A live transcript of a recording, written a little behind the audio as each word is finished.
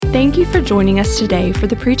Thank you for joining us today for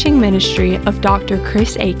the preaching ministry of Dr.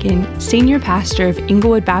 Chris Aiken, Senior Pastor of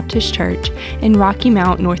Inglewood Baptist Church in Rocky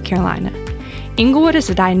Mount, North Carolina. Inglewood is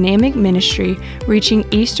a dynamic ministry reaching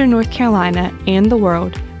Eastern North Carolina and the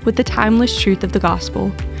world with the timeless truth of the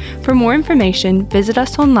gospel. For more information, visit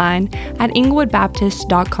us online at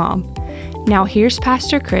inglewoodbaptist.com. Now here's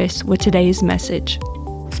Pastor Chris with today's message.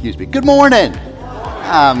 Good morning.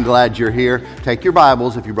 I'm glad you're here. Take your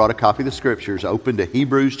Bibles, if you brought a copy of the Scriptures, open to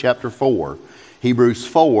Hebrews chapter 4. Hebrews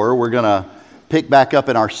 4, we're going to pick back up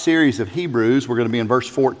in our series of Hebrews. We're going to be in verse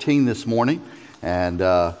 14 this morning and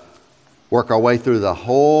work our way through the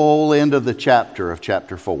whole end of the chapter of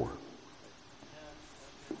chapter 4.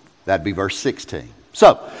 That'd be verse 16.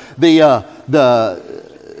 So,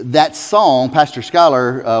 that song, Pastor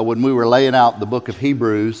Schuyler, when we were laying out the book of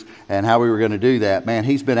Hebrews and how we were going to do that, man,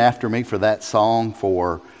 he's been after me for that song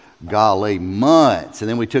for, golly, months. And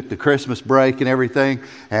then we took the Christmas break and everything,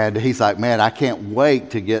 and he's like, man, I can't wait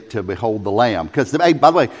to get to Behold the Lamb. Because, hey, by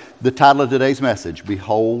the way, the title of today's message,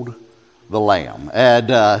 Behold the Lamb.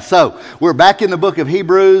 And so we're back in the book of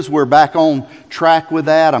Hebrews. We're back on track with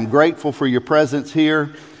that. I'm grateful for your presence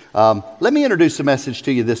here. Let me introduce the message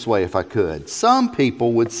to you this way, if I could. Some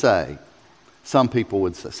people would say that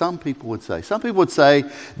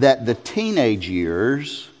the teenage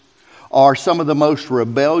years are some of the most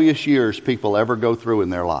rebellious years people ever go through in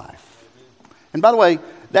their life. And by the way,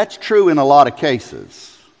 that's true in a lot of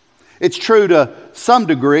cases. It's true to some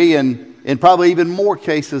degree and in probably even more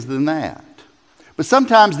cases than that. But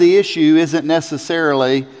sometimes the issue isn't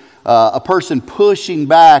necessarily a person pushing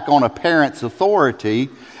back on a parent's authority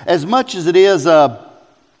as much as it is a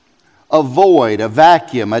void, a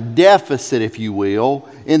vacuum, a deficit, if you will,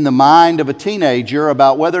 in the mind of a teenager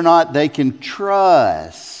about whether or not they can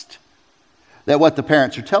trust that what the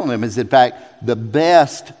parents are telling them is in fact the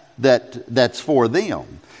best that's for them.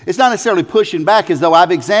 It's not necessarily pushing back as though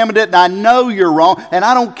I've examined it and I know you're wrong and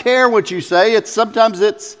I don't care what you say. Sometimes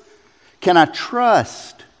it's, can I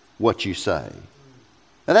trust what you say?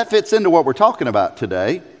 Now that fits into what we're talking about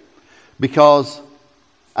today, because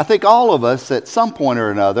I think all of us at some point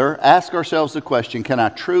or another ask ourselves the question, can I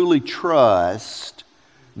truly trust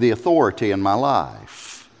the authority in my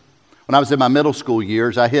life? When I was in my middle school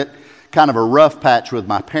years, I hit kind of a rough patch with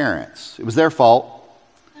my parents. It was their fault.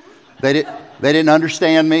 They didn't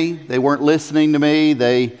understand me. They weren't listening to me.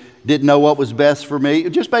 They didn't know what was best for me.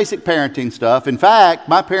 Just basic parenting stuff. In fact,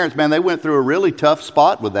 my parents, man, they went through a really tough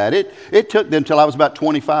spot with that. It took them till I was about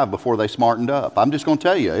 25 before they smartened up. I'm just going to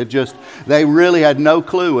tell you, they really had no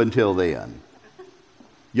clue until then.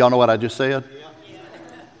 Y'all know what I just said?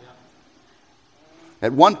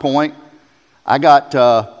 At one point, I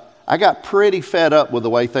got pretty fed up with the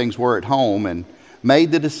way things were at home and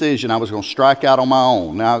made the decision I was going to strike out on my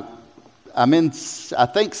own. Now, I'm in, I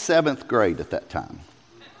think, 7th grade at that time.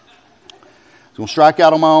 I was going to strike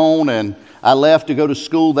out on my own, and I left to go to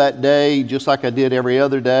school that day just like I did every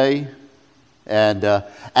other day. And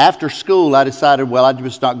after school, I decided, well, I'm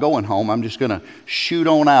just not going home. I'm just going to shoot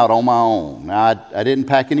on out on my own. Now, I didn't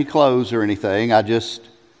pack any clothes or anything. I just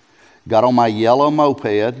got on my yellow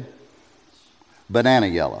moped, banana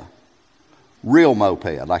yellow, real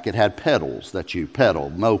moped, like it had pedals that you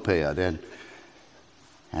pedaled, moped.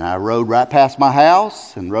 And I rode right past my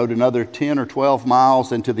house and rode another 10 or 12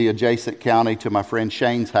 miles into the adjacent county to my friend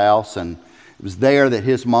Shane's house. And it was there that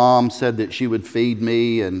his mom said that she would feed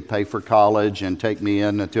me and pay for college and take me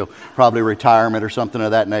in until probably retirement or something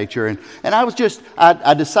of that nature. And I was just,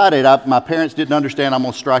 I decided, my parents didn't understand I'm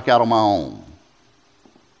going to strike out on my own.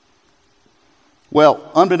 Well,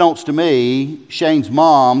 unbeknownst to me, Shane's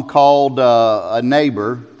mom called a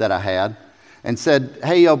neighbor that I had and said,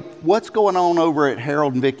 hey, what's going on over at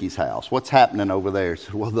Harold and Vicky's house? What's happening over there? I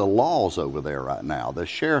said, well, the law's over there right now. The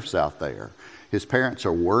sheriff's out there. His parents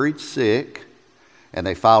are worried sick, and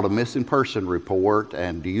they filed a missing person report,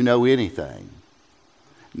 and do you know anything?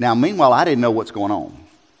 Now, meanwhile, I didn't know what's going on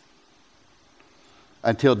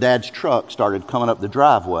until Dad's truck started coming up the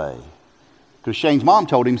driveway. Because Shane's mom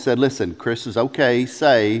told him, said, listen, Chris is okay,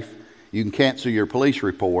 safe. You can cancel your police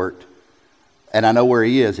report. And I know where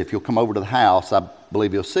he is. If you'll come over to the house, I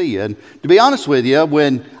believe he'll see you. And to be honest with you,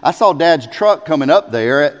 when I saw Dad's truck coming up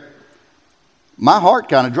there, my heart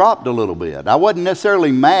kind of dropped a little bit. I wasn't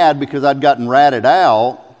necessarily mad because I'd gotten ratted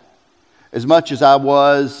out as much as I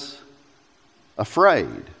was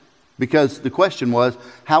afraid. Because the question was,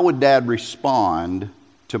 how would Dad respond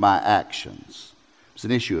to my actions? It's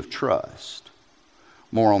an issue of trust.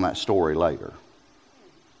 More on that story later.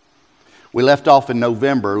 We left off in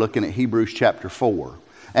November looking at Hebrews chapter 4.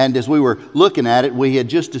 And as we were looking at it, we had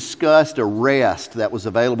just discussed a rest that was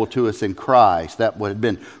available to us in Christ, that had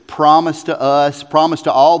been promised to us, promised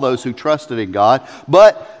to all those who trusted in God,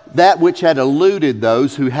 but that which had eluded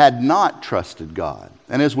those who had not trusted God.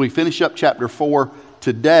 And as we finish up chapter 4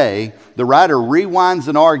 today, the writer rewinds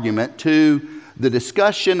an argument to the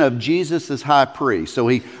discussion of Jesus as high priest. So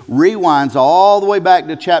he rewinds all the way back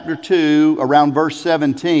to chapter 2, around verse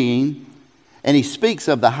 17, and he speaks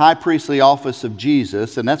of the high priestly office of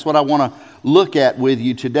Jesus, and that's what I want to look at with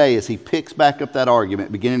you today as he picks back up that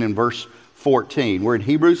argument, beginning in verse 14. We're in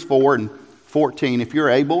Hebrews 4 and 14. If you're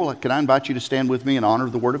able, can I invite you to stand with me in honor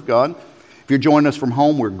of the Word of God? If you're joining us from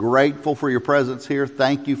home, we're grateful for your presence here.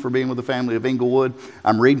 Thank you for being with the family of Inglewood.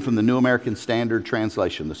 I'm reading from the New American Standard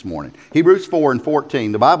Translation this morning. Hebrews 4 and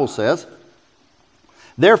 14, the Bible says,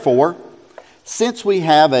 "Therefore, since we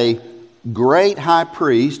have a great high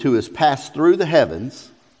priest who has passed through the heavens,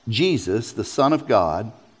 Jesus, the Son of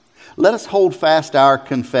God, let us hold fast our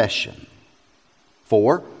confession.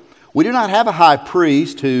 For we do not have a high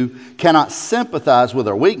priest who cannot sympathize with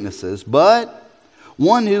our weaknesses, but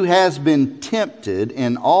one who has been tempted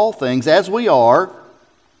in all things as we are,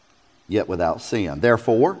 yet without sin.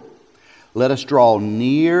 Therefore, let us draw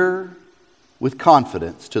near with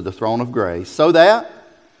confidence to the throne of grace, so that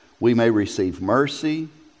we may receive mercy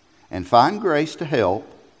and find grace to help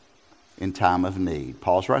in time of need."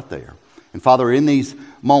 Pause right there. And Father, in these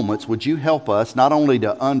moments, would you help us not only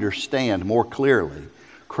to understand more clearly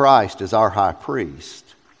Christ as our high priest,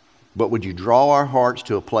 but would you draw our hearts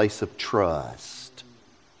to a place of trust?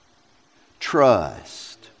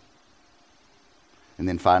 Trust. And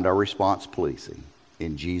then find our response pleasing.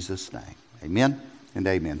 In Jesus' name. Amen and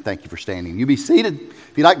amen. Thank you for standing. You be seated.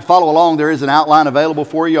 If you'd like to follow along, there is an outline available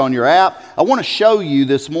for you on your app. I want to show you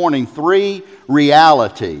this morning three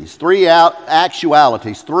realities, three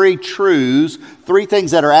actualities, three truths, three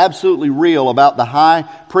things that are absolutely real about the high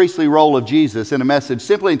priestly role of Jesus in a message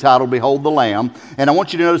simply entitled, "Behold the Lamb." And I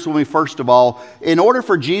want you to notice with me, first of all, in order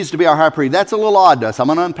for Jesus to be our high priest, that's a little odd to us. I'm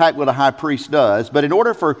going to unpack what a high priest does. But in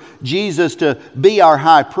order for Jesus to be our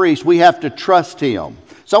high priest, we have to trust him.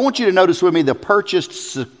 So I want you to notice with me the purchased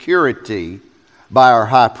security by our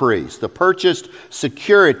high priest. The purchased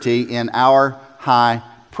security in our high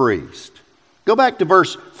priest. Go back to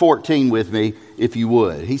verse 14 with me, if you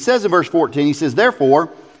would. He says in verse 14, he says, "Therefore,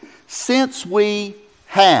 since we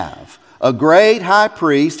have a great high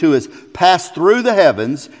priest who has passed through the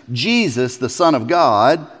heavens, Jesus, the Son of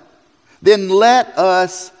God, then let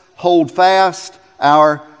us hold fast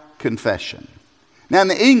our confession." Now in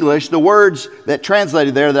the English, the words that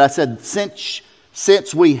translated there that I said,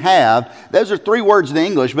 since we have, those are three words in the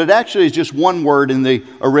English, but it actually is just one word in the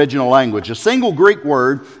original language. A single Greek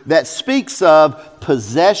word that speaks of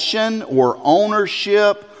possession or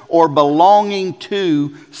ownership or belonging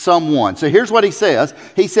to someone. So here's what he says.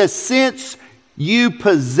 He says, since you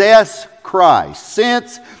possess Christ,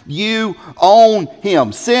 since you own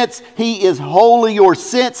him, since he is wholly yours,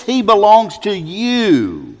 since he belongs to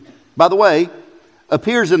you. By the way,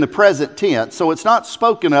 appears in the present tense, so it's not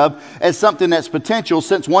spoken of as something that's potential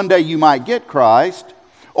since one day you might get Christ,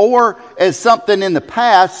 or as something in the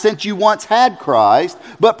past since you once had Christ,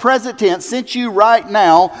 but present tense, since you right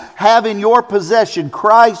now have in your possession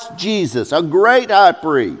Christ Jesus, a great high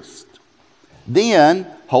priest, then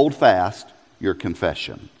hold fast your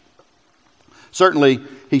confession. Certainly,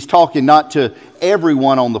 he's talking not to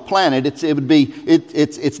everyone on the planet.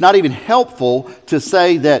 It's not even helpful to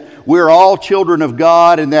say that we're all children of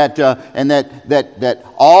God and that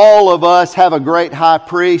all of us have a great high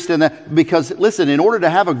priest. Because listen, in order to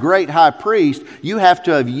have a great high priest, you have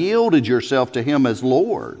to have yielded yourself to him as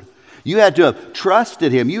Lord. You had to have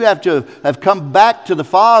trusted him. You have to have come back to the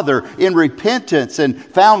Father in repentance and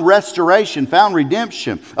found restoration, found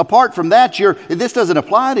redemption. Apart from that, this doesn't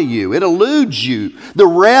apply to you. It eludes you. The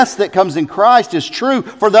rest that comes in Christ is true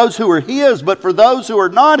for those who are his, but for those who are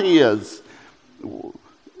not his,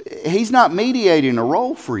 he's not mediating a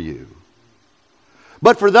role for you.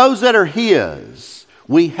 But for those that are his,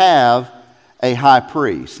 we have a high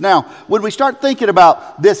priest. Now, when we start thinking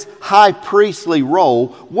about this high priestly role,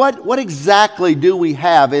 what exactly do we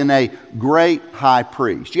have in a great high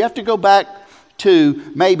priest? You have to go back to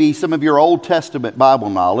maybe some of your Old Testament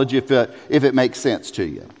Bible knowledge if it makes sense to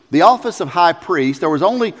you. The office of high priest, there was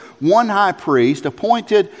only one high priest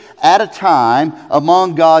appointed at a time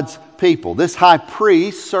among God's people. This high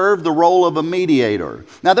priest served the role of a mediator.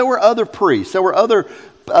 Now, there were other priests. There were other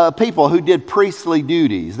people who did priestly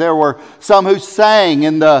duties. There were some who sang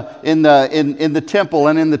in the temple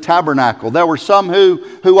and in the tabernacle. There were some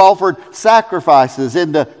who offered sacrifices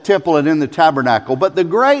in the temple and in the tabernacle. But the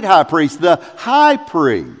great high priest, the high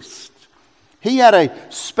priest, he had a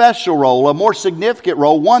special role, a more significant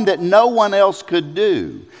role, one that no one else could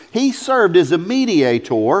do. He served as a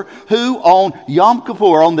mediator who on Yom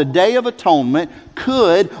Kippur, on the Day of Atonement,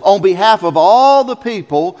 could, on behalf of all the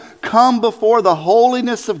people, come before the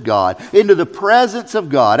holiness of God, into the presence of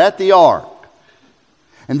God at the ark.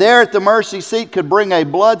 And there at the mercy seat could bring a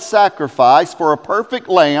blood sacrifice for a perfect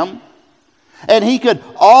lamb, and he could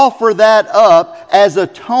offer that up as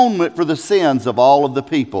atonement for the sins of all of the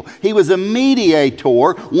people. He was a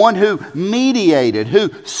mediator, one who mediated,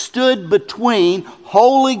 who stood between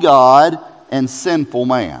holy God and sinful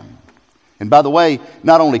man. And by the way,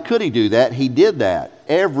 not only could he do that, he did that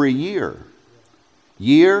every year.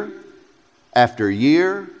 Year after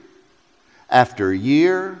year after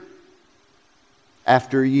year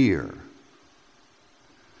after year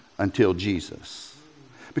until Jesus.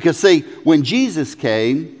 Because see, when Jesus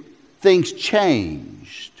came, things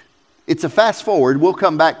changed. It's a fast forward. We'll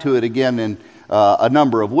come back to it again in a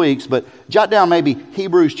number of weeks, but jot down maybe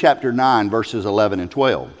Hebrews chapter 9, verses 11 and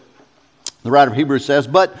 12. The writer of Hebrews says,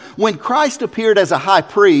 "But when Christ appeared as a high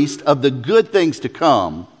priest of the good things to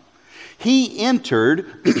come, he entered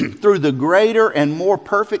through the greater and more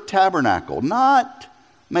perfect tabernacle, not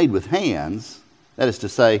made with hands, that is to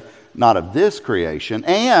say, not of this creation,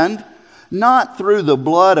 and not through the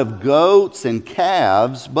blood of goats and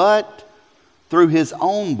calves, but through his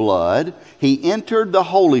own blood. He entered the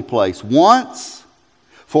holy place once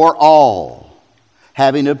for all,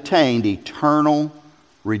 having obtained eternal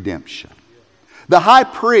redemption." The high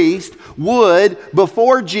priest would,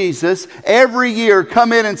 before Jesus, every year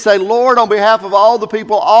come in and say, "Lord, on behalf of all the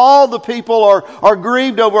people are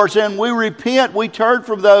grieved over our sin. We repent, we turn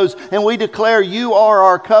from those, and we declare you are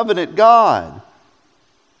our covenant God."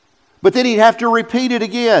 But then he'd have to repeat it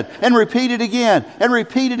again, and repeat it again, and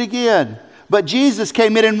repeat it again. But Jesus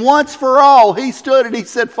came in, and once for all, he stood and he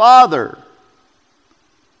said, "Father,"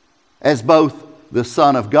 as both the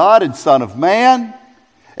Son of God and Son of Man,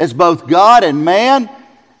 as both God and man,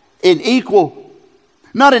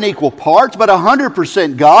 not in equal parts, but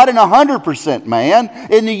 100% God and 100% man.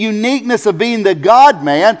 In the uniqueness of being the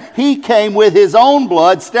God-man, he came with his own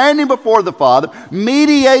blood, standing before the Father,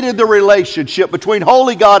 mediated the relationship between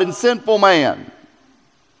holy God and sinful man,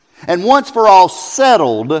 and once for all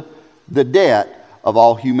settled the debt of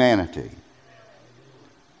all humanity,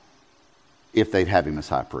 if they'd have him as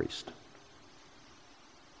high priest.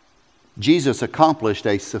 Jesus accomplished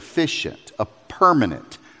a sufficient, a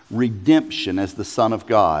permanent redemption as the Son of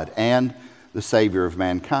God and the Savior of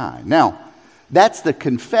mankind. Now, that's the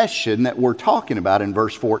confession that we're talking about in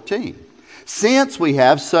verse 14. Since we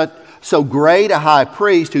have so great a high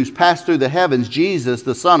priest who's passed through the heavens, Jesus,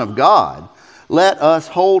 the Son of God, let us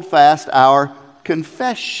hold fast our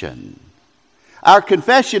confession. Our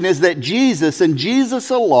confession is that Jesus and Jesus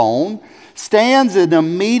alone stands in a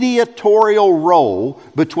mediatorial role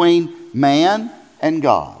between man and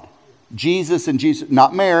God. Jesus and Jesus,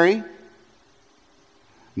 not Mary,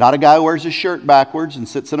 not a guy who wears his shirt backwards and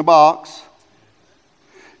sits in a box.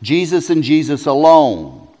 Jesus and Jesus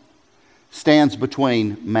alone stands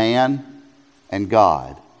between man and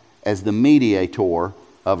God as the mediator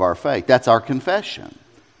of our faith. That's our confession.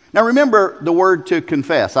 Now remember the word to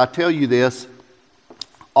confess. I tell you this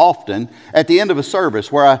often at the end of a service,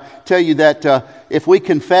 where I tell you that if we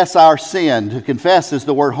confess our sin, to confess is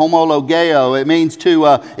the word homologeo. It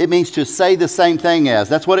means to say the same thing as.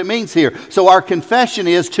 That's what it means here. So our confession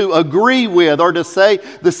is to agree with, or to say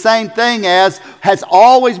the same thing as has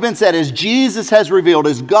always been said, as Jesus has revealed,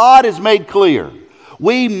 as God has made clear.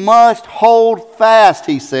 We must hold fast,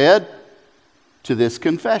 he said, to this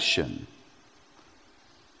confession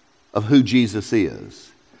of who Jesus is.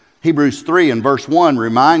 Hebrews 3 and verse 1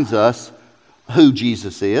 reminds us who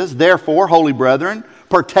Jesus is. Therefore, holy brethren,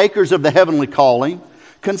 partakers of the heavenly calling,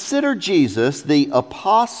 consider Jesus the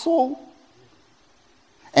apostle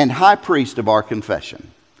and high priest of our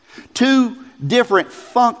confession. Two different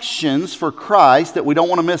functions for Christ that we don't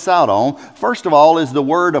want to miss out on. First of all is the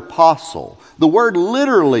word apostle. The word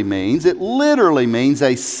literally means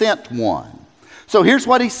a sent one. So here's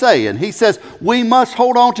what he's saying. He says, we must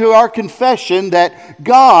hold on to our confession that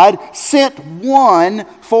God sent one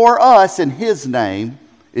for us, and his name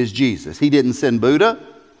is Jesus. He didn't send Buddha.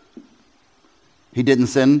 He didn't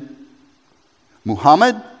send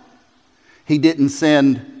Muhammad. He didn't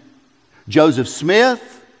send Joseph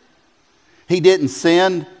Smith. He didn't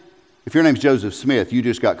send, If your name's Joseph Smith, you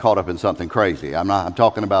just got caught up in something crazy. I'm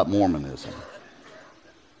talking about Mormonism.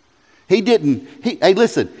 He didn't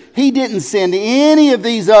send any of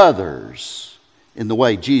these others in the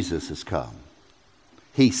way Jesus has come.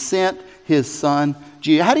 He sent his son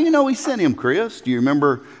Jesus. How do you know he sent him, Chris? Do you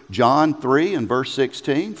remember John 3 and verse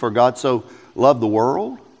 16? For God so loved the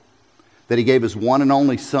world that he gave his one and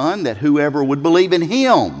only Son, that whoever would believe in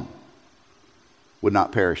him would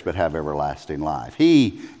not perish but have everlasting life.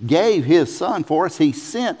 He gave his Son for us. He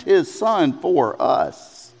sent his Son for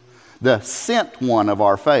us, the sent one of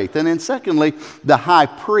our faith. And then secondly, the high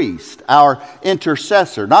priest, our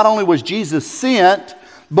intercessor. Not only was Jesus sent,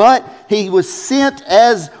 but he was sent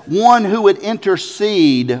as one who would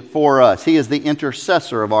intercede for us. He is the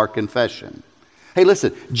intercessor of our confession. Hey,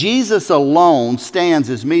 listen, Jesus alone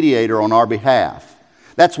stands as mediator on our behalf.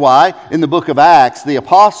 That's why in the book of Acts, the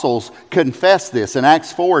apostles confessed this in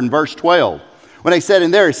Acts 4 and verse 12. When they said,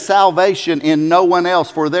 and there is salvation in no one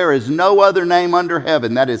else, for there is no other name under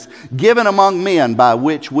heaven that is given among men by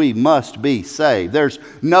which we must be saved. There's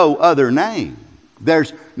no other name.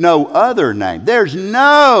 There's no other name. There's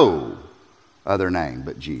no other name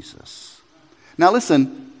but Jesus. Now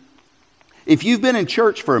listen, if you've been in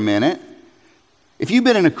church for a minute, if you've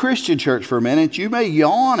been in a Christian church for a minute, you may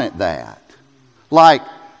yawn at that. Like,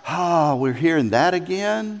 we're hearing that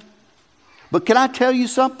again? But can I tell you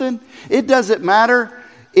something? It doesn't matter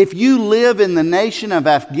if you live in the nation of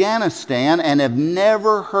Afghanistan and have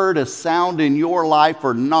never heard a sound in your life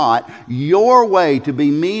or not. Your way to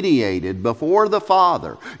be mediated before the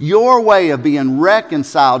Father, your way of being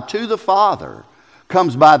reconciled to the Father,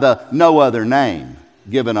 comes by the no other name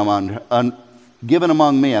given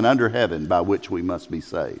among men under heaven by which we must be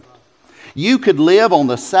saved. You could live on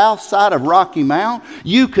the south side of Rocky Mount.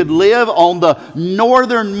 You could live on the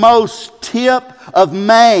northernmost tip of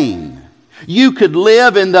Maine. You could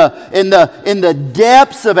live in the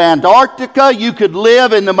depths of Antarctica. You could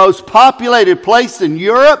live in the most populated place in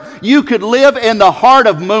Europe. You could live in the heart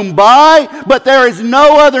of Mumbai. But there is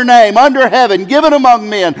no other name under heaven given among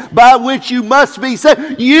men by which you must be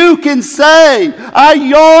saved. You can say, I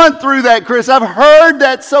yawned through that, Chris. I've heard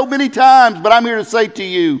that so many times. But I'm here to say to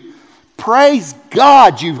you, praise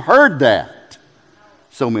God you've heard that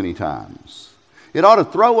so many times. It ought to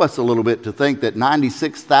throw us a little bit to think that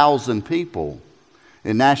 96,000 people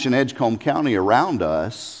in Nash and Edgecombe County around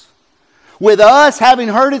us, with us having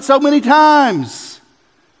heard it so many times,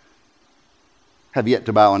 have yet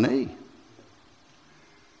to bow a knee.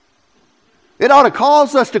 It ought to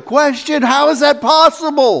cause us to question, how is that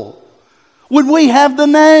possible when we have the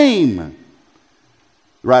name?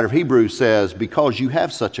 The writer of Hebrews says, because you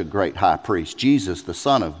have such a great high priest, Jesus, the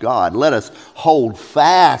Son of God, let us hold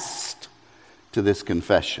fast to this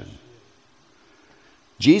confession.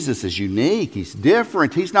 Jesus is unique. He's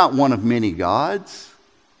different. He's not one of many gods.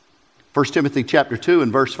 1 Timothy chapter 2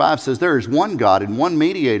 and verse 5 says, there is one God and one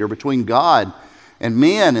mediator between God and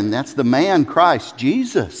men, and that's the man Christ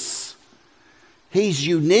Jesus. He's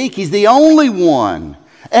unique. He's the only one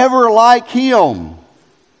ever like him.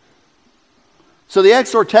 So the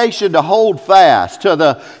exhortation to hold fast to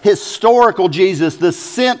the historical Jesus, the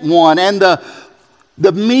sent one, and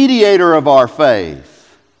the mediator of our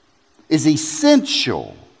faith is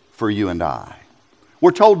essential for you and I.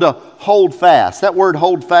 We're told to hold fast. That word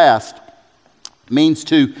hold fast means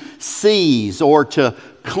to seize or to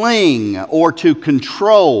cling or to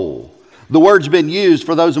control. The word's been used,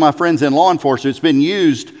 for those of my friends in law enforcement, it's been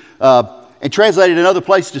used and translated in other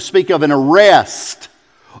places to speak of an arrest.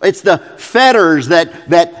 It's the fetters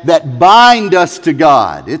that bind us to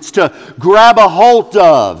God. It's to grab a hold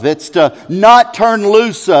of. It's to not turn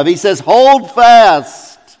loose of. He says, hold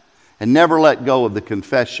fast and never let go of the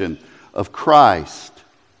confession of Christ.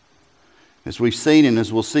 As we've seen and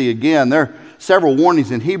as we'll see again, there are several warnings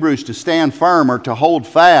in Hebrews to stand firm or to hold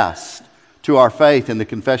fast to our faith in the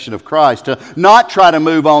confession of Christ, to not try to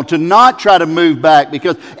move on, to not try to move back,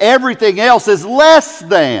 because everything else is less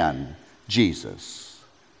than Jesus.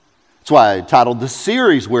 That's why I titled the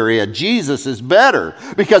series we're in, Jesus is better.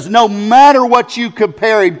 Because no matter what you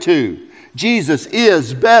compare him to, Jesus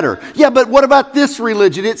is better. Yeah, but what about this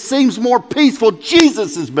religion? It seems more peaceful.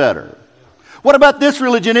 Jesus is better. What about this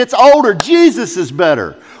religion? It's older. Jesus is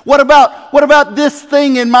better. What about this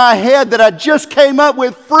thing in my head that I just came up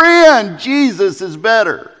with? Friend, Jesus is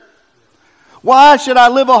better. Why should I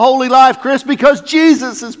live a holy life, Chris? Because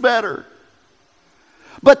Jesus is better.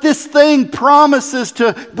 But this thing promises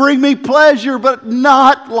to bring me pleasure, but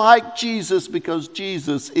not like Jesus, because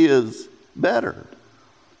Jesus is better.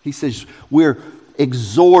 He says we're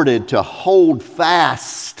exhorted to hold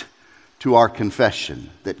fast to our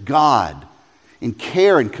confession that God in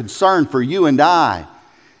care and concern for you and I,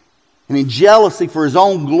 and in jealousy for His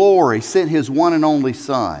own glory, sent His one and only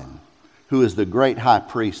Son, who is the great high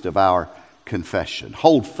priest of our confession.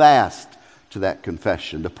 Hold fast to that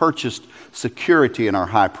confession, the purchased security in our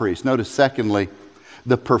high priest. Notice, secondly,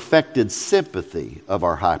 the perfected sympathy of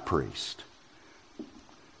our high priest.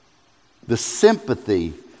 The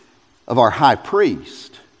sympathy of our high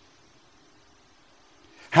priest.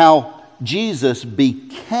 How Jesus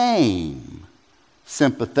became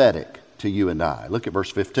sympathetic to you and I. Look at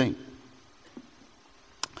verse 15.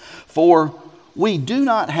 For we do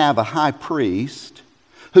not have a high priest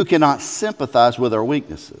who cannot sympathize with our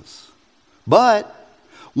weaknesses, but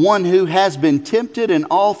one who has been tempted in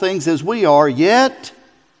all things as we are, yet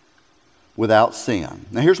without sin.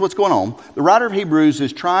 Now here's what's going on. The writer of Hebrews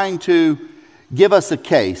is trying to give us a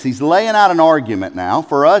case. He's laying out an argument now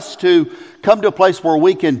for us to come to a place where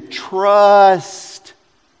we can trust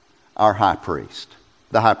our high priest,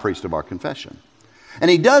 the high priest of our confession. And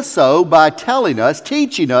he does so by telling us,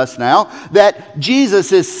 teaching us now, that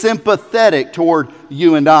Jesus is sympathetic toward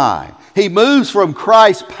you and I. He moves from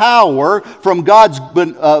Christ's power, from God's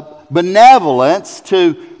benevolence,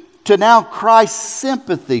 to now Christ's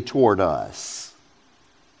sympathy toward us.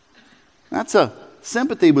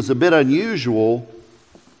 Sympathy was a bit unusual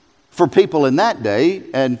for people in that day,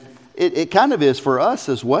 and it kind of is for us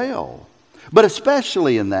as well. But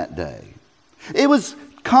especially in that day. It was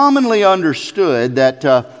commonly understood that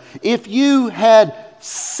if you had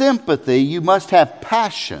sympathy, you must have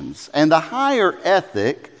passions. And the higher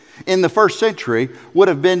ethic in the first century would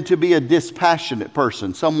have been to be a dispassionate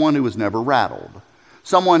person, someone who was never rattled.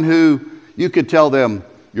 Someone who you could tell them,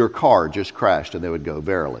 your car just crashed, and they would go,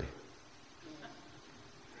 verily.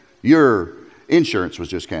 Your insurance was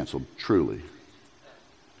just canceled, truly.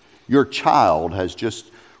 Your child has just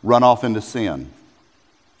run off into sin.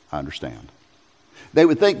 I understand. They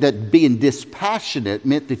would think that being dispassionate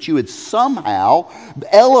meant that you had somehow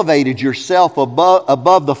elevated yourself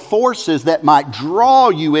above the forces that might draw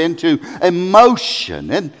you into emotion.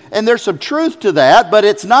 And there's some truth to that, but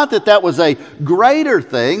it's not that that was a greater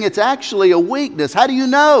thing. It's actually a weakness. How do you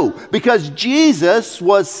know? Because Jesus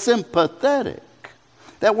was sympathetic.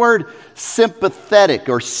 That word sympathetic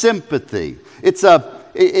or sympathy, it's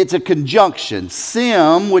a conjunction.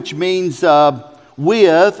 Sim, which means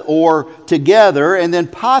with or together, and then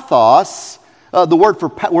pathos, the word for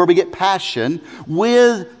where we get passion,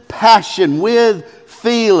 with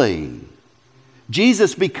feeling.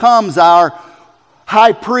 Jesus becomes our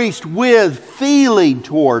high priest with feeling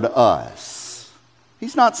toward us.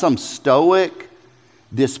 He's not some stoic,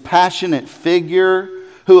 dispassionate figure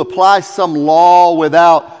who applies some law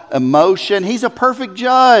without emotion. He's a perfect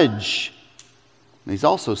judge. And He's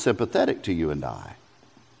also sympathetic to you and I.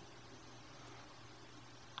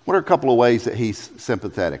 What are a couple of ways that He's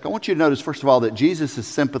sympathetic? I want you to notice, first of all, that Jesus is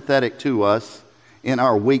sympathetic to us in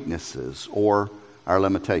our weaknesses or our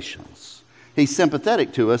limitations. He's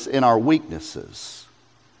sympathetic to us in our weaknesses.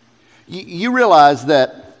 You realize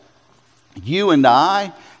that you and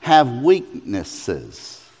I have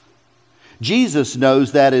weaknesses. Jesus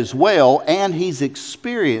knows that as well, and He's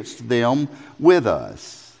experienced them with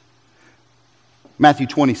us. Matthew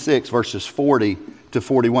 26, verses 40 to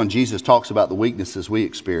 41, Jesus talks about the weaknesses we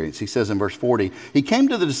experience. He says in verse 40, He came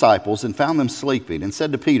to the disciples and found them sleeping and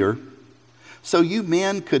said to Peter, So you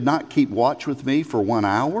men could not keep watch with me for 1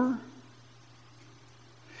 hour?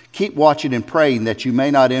 Keep watching and praying that you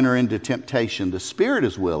may not enter into temptation. The spirit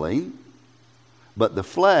is willing, but the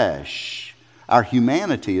flesh, our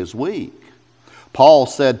humanity, is weak. Paul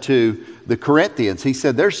said to the Corinthians, he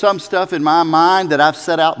said, there's some stuff in my mind that I've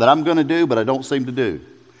set out that I'm going to do, but I don't seem to do.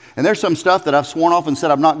 And there's some stuff that I've sworn off and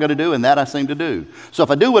said I'm not going to do, and that I seem to do. So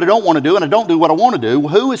if I do what I don't want to do and I don't do what I want to do,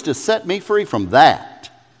 who is to set me free from that?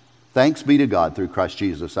 Thanks be to God through Christ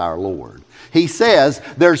Jesus our Lord. He says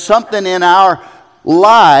there's something in our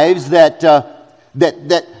lives that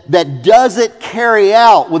doesn't carry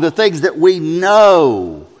out with the things that we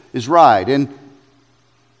know is right. And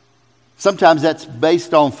sometimes that's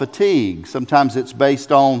based on fatigue. Sometimes it's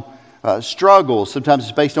based on struggles. Sometimes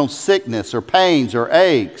it's based on sickness or pains or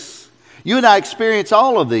aches. You and I experience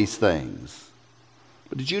all of these things.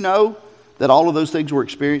 But did you know that all of those things were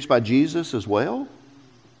experienced by Jesus as well?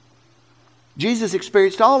 Jesus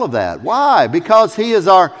experienced all of that. Why? Because He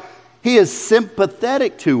is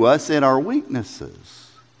sympathetic to us in our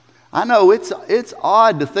weaknesses. I know it's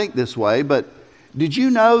odd to think this way, but did you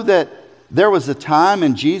know that there was a time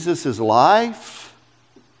in Jesus' life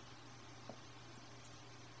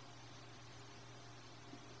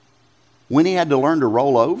when He had to learn to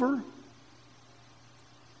roll over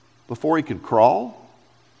before He could crawl?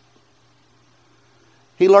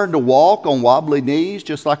 He learned to walk on wobbly knees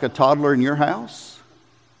just like a toddler in your house.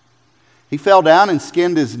 He fell down and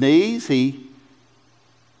skinned his knees. He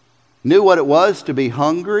knew what it was to be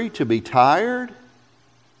hungry, to be tired.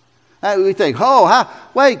 We think,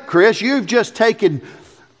 wait, Chris, you've just taken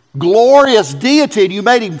glorious deity and you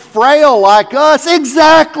made him frail like us.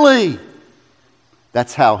 Exactly.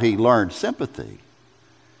 That's how he learned sympathy.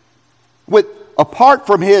 Apart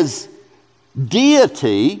from his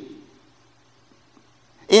deity,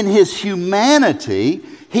 in his humanity,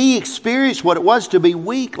 he experienced what it was to be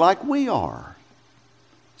weak like we are.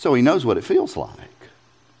 So he knows what it feels like.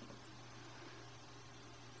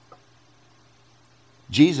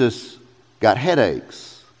 Jesus got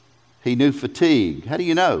headaches. He knew fatigue. How do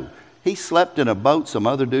you know? He slept in a boat some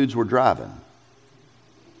other dudes were driving.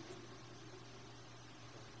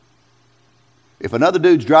 If another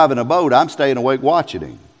dude's driving a boat, I'm staying awake watching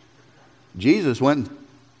him. Jesus went and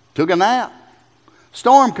took a nap.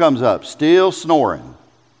 Storm comes up, still snoring.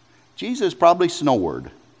 Jesus probably snored.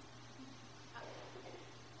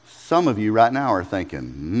 Some of you right now are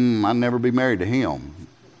thinking, I'll never be married to him.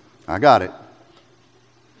 I got it.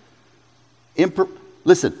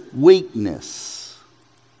 Listen, weakness.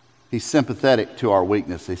 He's sympathetic to our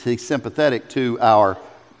weaknesses. He's sympathetic to our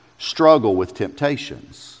struggle with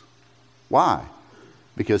temptations. Why?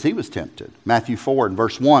 Because he was tempted. Matthew 4 and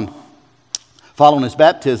verse 1. Following his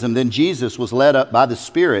baptism, then Jesus was led up by the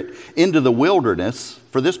Spirit into the wilderness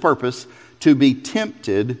for this purpose, to be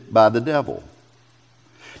tempted by the devil.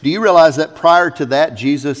 Do you realize that prior to that,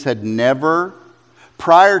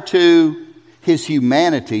 prior to his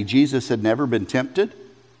humanity, Jesus had never been tempted?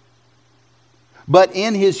 But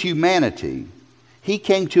in his humanity, he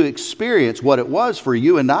came to experience what it was for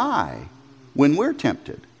you and I when we're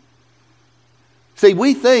tempted. See,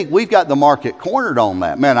 we think we've got the market cornered on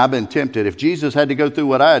that. Man, I've been tempted. If Jesus had to go through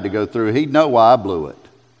what I had to go through, he'd know why I blew it.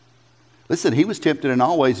 Listen, he was tempted in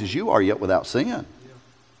all ways as you are, yet without sin.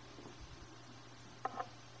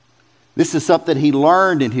 This is something he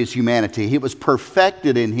learned in his humanity. It was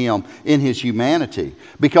perfected in him in his humanity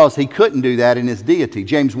because he couldn't do that in his deity.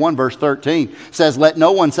 James 1 verse 13 says, let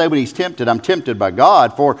no one say when he's tempted, I'm tempted by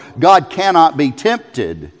God, for God cannot be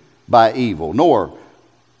tempted by evil, nor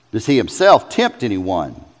does he himself tempt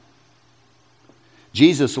anyone.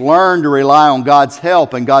 Jesus learned to rely on God's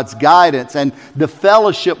help and God's guidance and the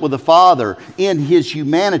fellowship with the Father in his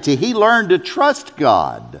humanity. He learned to trust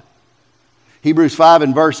God. Hebrews 5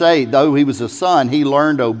 and verse 8, though he was a son, he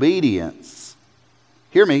learned obedience.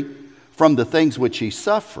 Hear me, from the things which he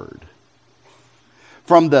suffered,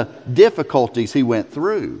 from the difficulties he went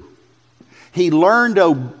through. He learned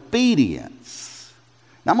obedience.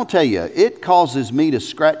 Now I'm going to tell you, it causes me to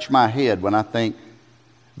scratch my head when I think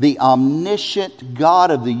the omniscient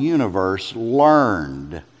God of the universe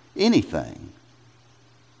learned anything.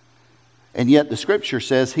 And yet the scripture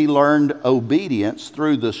says he learned obedience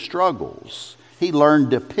through the struggles. He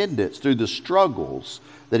learned dependence through the struggles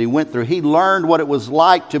that he went through. He learned what it was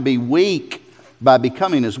like to be weak by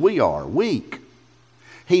becoming as we are, weak.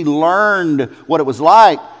 He learned what it was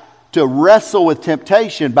like to wrestle with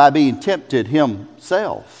temptation by being tempted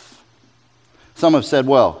himself. Some have said,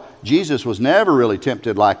 well, Jesus was never really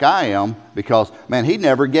tempted like I am because, man, he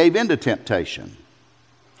never gave in to temptation.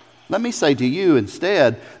 Let me say to you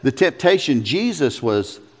instead, the temptation Jesus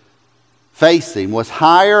was facing was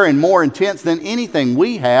higher and more intense than anything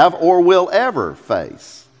we have or will ever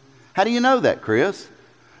face. How do you know that, Chris?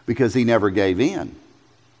 Because he never gave in.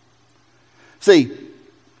 See,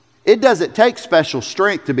 it doesn't take special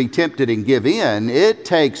strength to be tempted and give in. It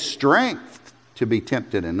takes strength to be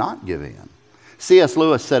tempted and not give in. C.S.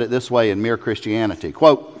 Lewis said it this way in Mere Christianity.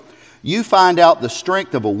 Quote, you find out the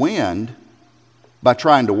strength of a wind by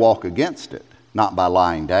trying to walk against it, not by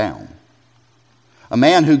lying down. A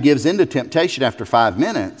man who gives in to temptation after 5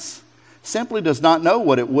 minutes simply does not know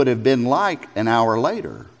what it would have been like an hour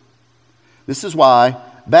later. This is why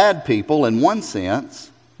bad people, in one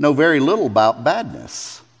sense, know very little about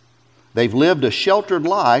badness. They've lived a sheltered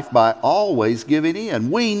life by always giving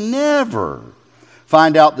in. We never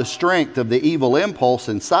find out the strength of the evil impulse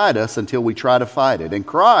inside us until we try to fight it. And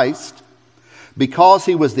Christ, because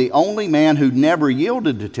he was the only man who never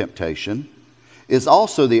yielded to temptation, is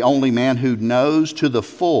also the only man who knows to the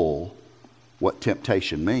full what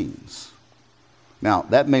temptation means. Now,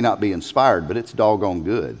 that may not be inspired, but it's doggone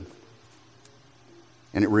good.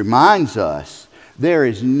 And it reminds us there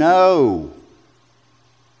is no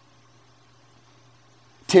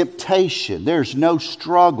temptation, there's no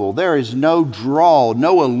struggle, there is no draw,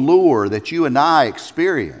 no allure that you and I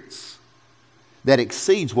experience that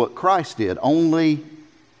exceeds what Christ did. Only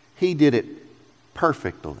he did it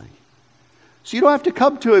perfectly. So you don't have to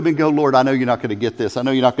come to him and go, Lord, I know you're not going to get this. I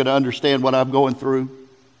know you're not going to understand what I'm going through.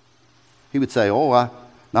 He would say, not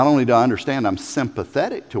only do I understand, I'm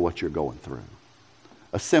sympathetic to what you're going through.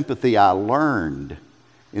 A sympathy I learned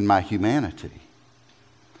in my humanity.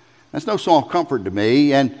 That's no small comfort to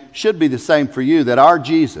me, and should be the same for you, that our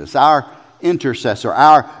Jesus, our intercessor,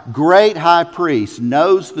 our great high priest,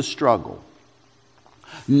 knows the struggle,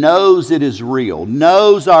 knows it is real,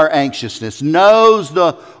 knows our anxiousness, knows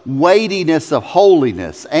the weightiness of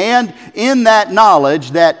holiness, and in that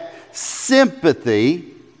knowledge, that sympathy,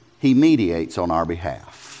 he mediates on our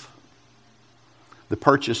behalf. The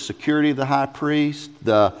purchased security of the high priest,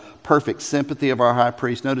 the perfect sympathy of our high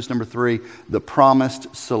priest. Notice number 3, the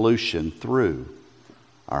promised solution through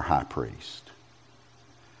our high priest.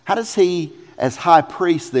 How does he, as high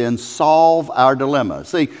priest, then solve our dilemma?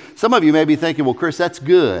 See, some of you may be thinking, well, Chris, that's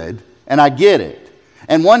good, and I get it.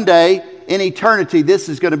 And one day, in eternity, this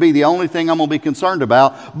is going to be the only thing I'm going to be concerned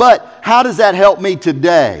about. But how does that help me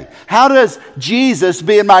today? How does Jesus,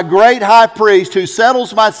 being my great high priest who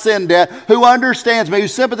settles my sin debt, who understands me,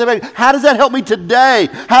 who's sympathetic, how does that help me today?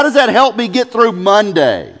 How does that help me get through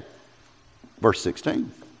Monday? Verse 16.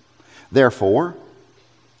 Therefore,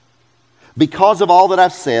 because of all that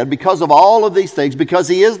I've said, because of all of these things, because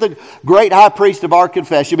he is the great high priest of our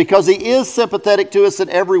confession, because he is sympathetic to us in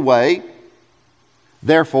every way,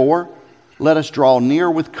 therefore, let us draw near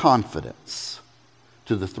with confidence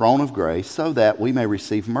to the throne of grace so that we may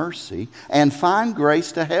receive mercy and find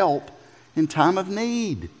grace to help in time of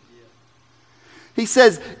need. He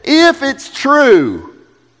says, if it's true,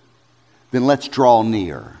 then let's draw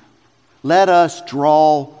near. Let us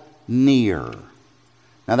draw near.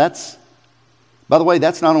 Now by the way,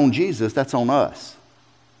 that's not on Jesus, that's on us.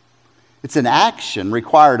 It's an action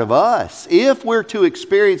required of us. If we're to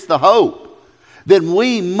experience the hope, then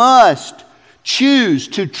we must choose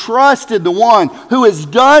to trust in the one who has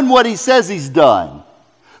done what he says he's done,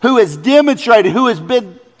 who has demonstrated, who has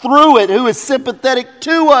been through it, who is sympathetic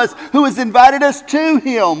to us, who has invited us to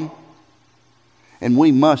him. And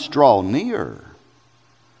we must draw near.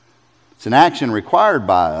 It's an action required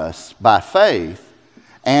by us by faith,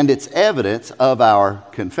 and it's evidence of our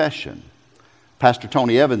confession. Pastor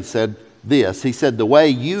Tony Evans said this. He said, the way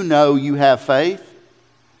you know you have faith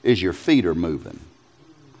is your feet are moving.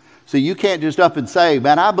 So you can't just up and say,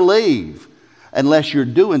 man, I believe, unless you're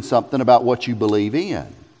doing something about what you believe in.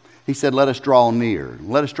 He said, let us draw near.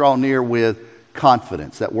 Let us draw near with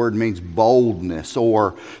confidence. That word means boldness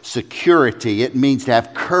or security. It means to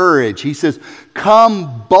have courage. He says,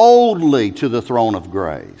 come boldly to the throne of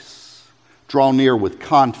grace. Draw near with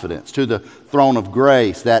confidence to the throne of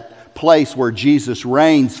grace, that place where Jesus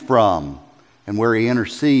reigns from and where he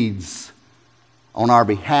intercedes on our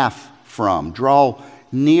behalf from. Draw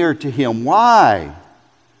near to him. Why?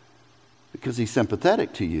 Because he's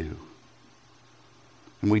sympathetic to you.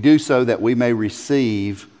 And we do so that we may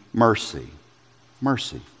receive mercy.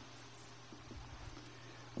 Mercy.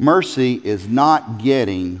 Mercy is not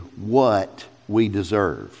getting what we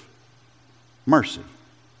deserve. Mercy.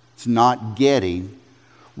 It's not getting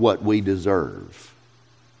what we deserve.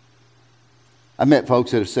 I've met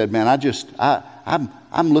folks that have said, man,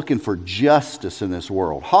 I'm looking for justice in this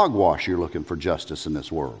world. Hogwash, you're looking for justice in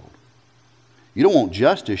this world. You don't want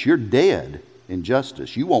justice. You're dead in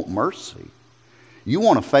justice. You want mercy. You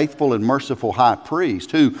want a faithful and merciful high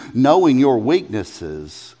priest who, knowing your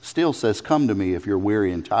weaknesses, still says, come to me if you're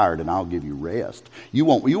weary and tired and I'll give you rest. You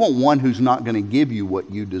want one who's not going to give you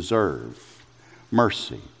what you deserve.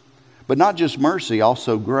 Mercy. But not just mercy,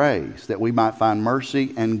 also grace, that we might find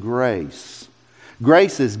mercy and grace.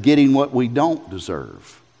 Grace is getting what we don't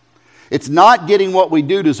deserve. It's not getting what we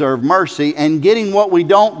do deserve, mercy, and getting what we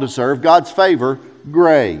don't deserve, God's favor,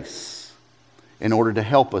 grace, in order to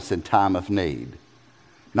help us in time of need.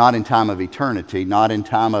 Not in time of eternity, not in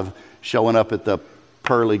time of showing up at the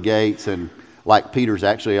pearly gates and like Peter's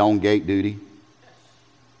actually on gate duty.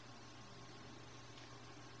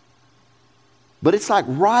 But it's like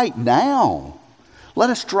right now. Let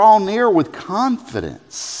us draw near with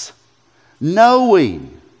confidence,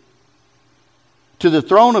 knowing to the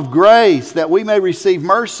throne of grace that we may receive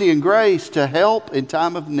mercy and grace to help in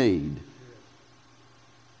time of need.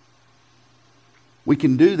 We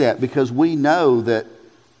can do that because we know that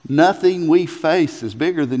nothing we face is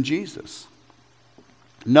bigger than Jesus.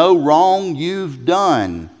 No wrong you've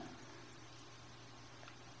done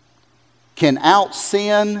can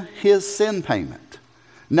out-sin his sin payment.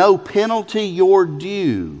 No penalty you're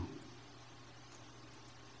due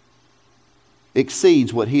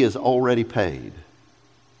exceeds what he has already paid.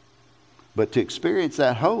 But to experience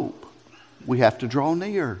that hope, we have to draw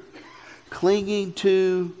near. clinging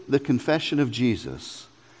to the confession of Jesus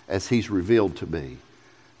as he's revealed to be,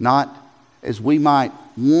 not as we might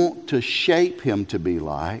want to shape him to be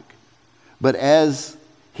like, but as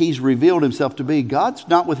he's revealed himself to be. God's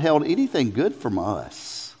not withheld anything good from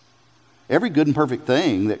us. Every good and perfect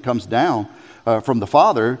thing that comes down from the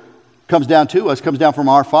Father comes down to us, comes down from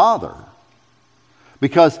our Father.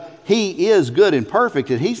 Because he is good and perfect,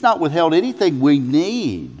 and he's not withheld anything we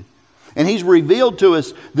need. And he's revealed to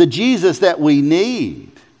us the Jesus that we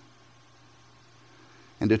need.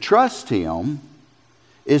 And to trust him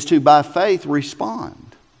is to, by faith,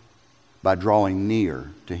 respond by drawing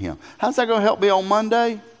near to him. How's that going to help me on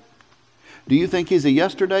Monday? Do you think he's a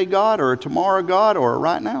yesterday God or a tomorrow God or a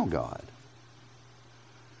right now God?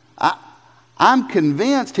 I'm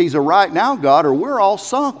convinced he's a right now God, or we're all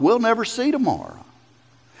sunk. We'll never see tomorrow.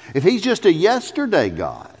 If he's just a yesterday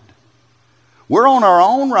God, we're on our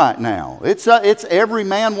own right now. It's every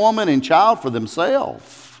man, woman, and child for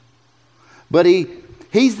themselves. But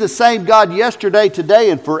he's the same God yesterday,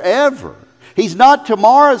 today, and forever. He's not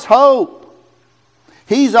tomorrow's hope.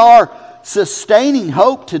 He's our sustaining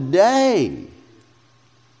hope today,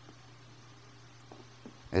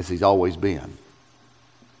 as he's always been.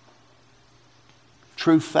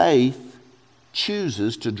 True faith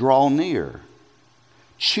chooses to draw near,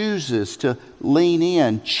 chooses to lean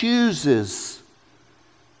in, chooses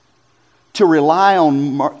to rely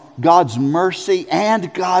on God's mercy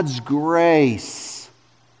and God's grace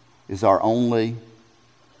is our only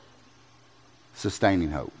sustaining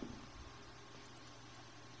hope.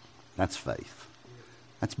 That's faith.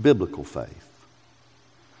 That's biblical faith.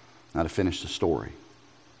 Now to finish the story.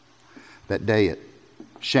 That day at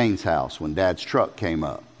Shane's house when Dad's truck came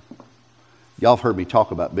up. Y'all have heard me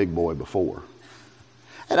talk about Big Boy before.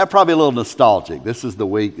 And I'm probably a little nostalgic. This is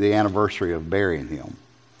the anniversary of burying him.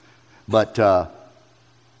 But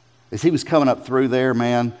as he was coming up through there,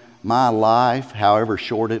 man, my life, however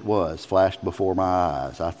short it was, flashed before my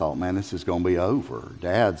eyes. I thought, man, this is going to be over.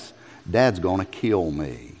 Dad's going to kill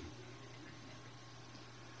me.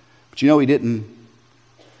 But you know, he didn't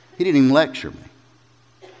even lecture me.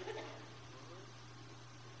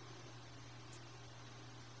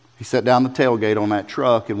 He sat down the tailgate on that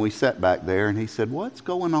truck, and we sat back there, and he said, "What's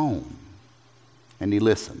going on?" And he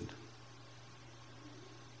listened.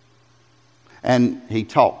 And he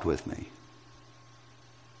talked with me.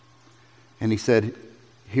 And he said,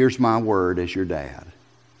 "Here's my word as your dad.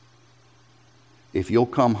 If you'll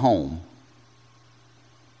come home,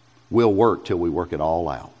 we'll work till we work it all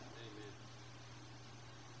out."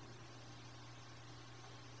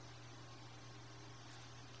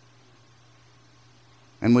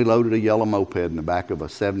 And we loaded a yellow moped in the back of a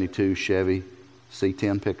 72 Chevy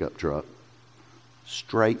C10 pickup truck.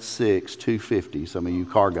 Straight six, 250. Some of you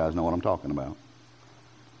car guys know what I'm talking about.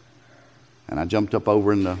 And I jumped up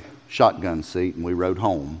over in the shotgun seat and we rode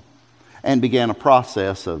home. And began a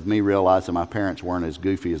process of me realizing my parents weren't as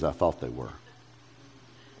goofy as I thought they were.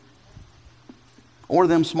 Or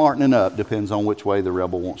them smartening up, depends on which way the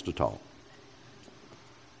rebel wants to talk.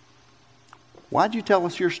 Why'd you tell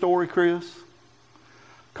us your story, Chris?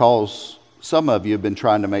 Because some of you have been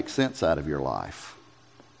trying to make sense out of your life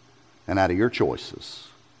and out of your choices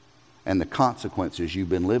and the consequences you've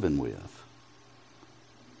been living with.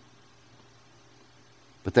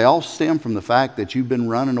 But they all stem from the fact that you've been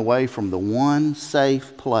running away from the one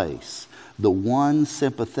safe place, the one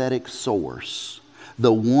sympathetic source,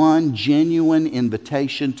 the one genuine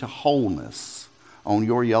invitation to wholeness on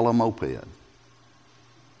your yellow moped.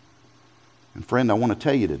 And friend, I want to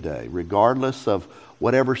tell you today, regardless of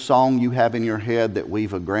whatever song you have in your head that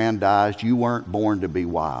we've aggrandized, you weren't born to be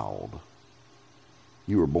wild.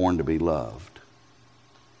 You were born to be loved.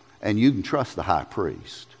 And you can trust the high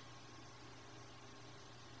priest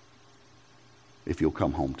if you'll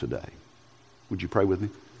come home today. Would you pray with me?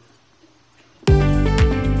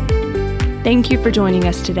 Thank you for joining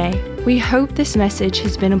us today. We hope this message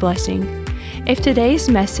has been a blessing. If today's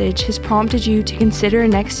message has prompted you to consider a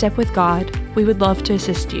next step with God, we would love to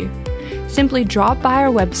assist you. Simply drop by our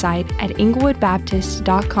website at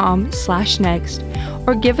inglewoodbaptist.com/next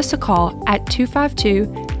or give us a call at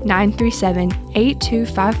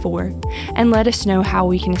 252-937-8254 and let us know how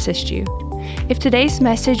we can assist you. If today's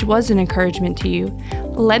message was an encouragement to you,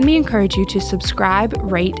 let me encourage you to subscribe,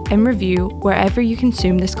 rate, and review wherever you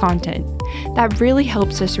consume this content. That really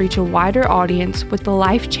helps us reach a wider audience with the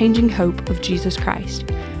life-changing hope of Jesus Christ.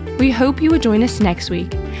 We hope you will join us next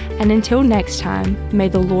week, and until next time, may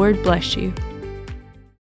the Lord bless you.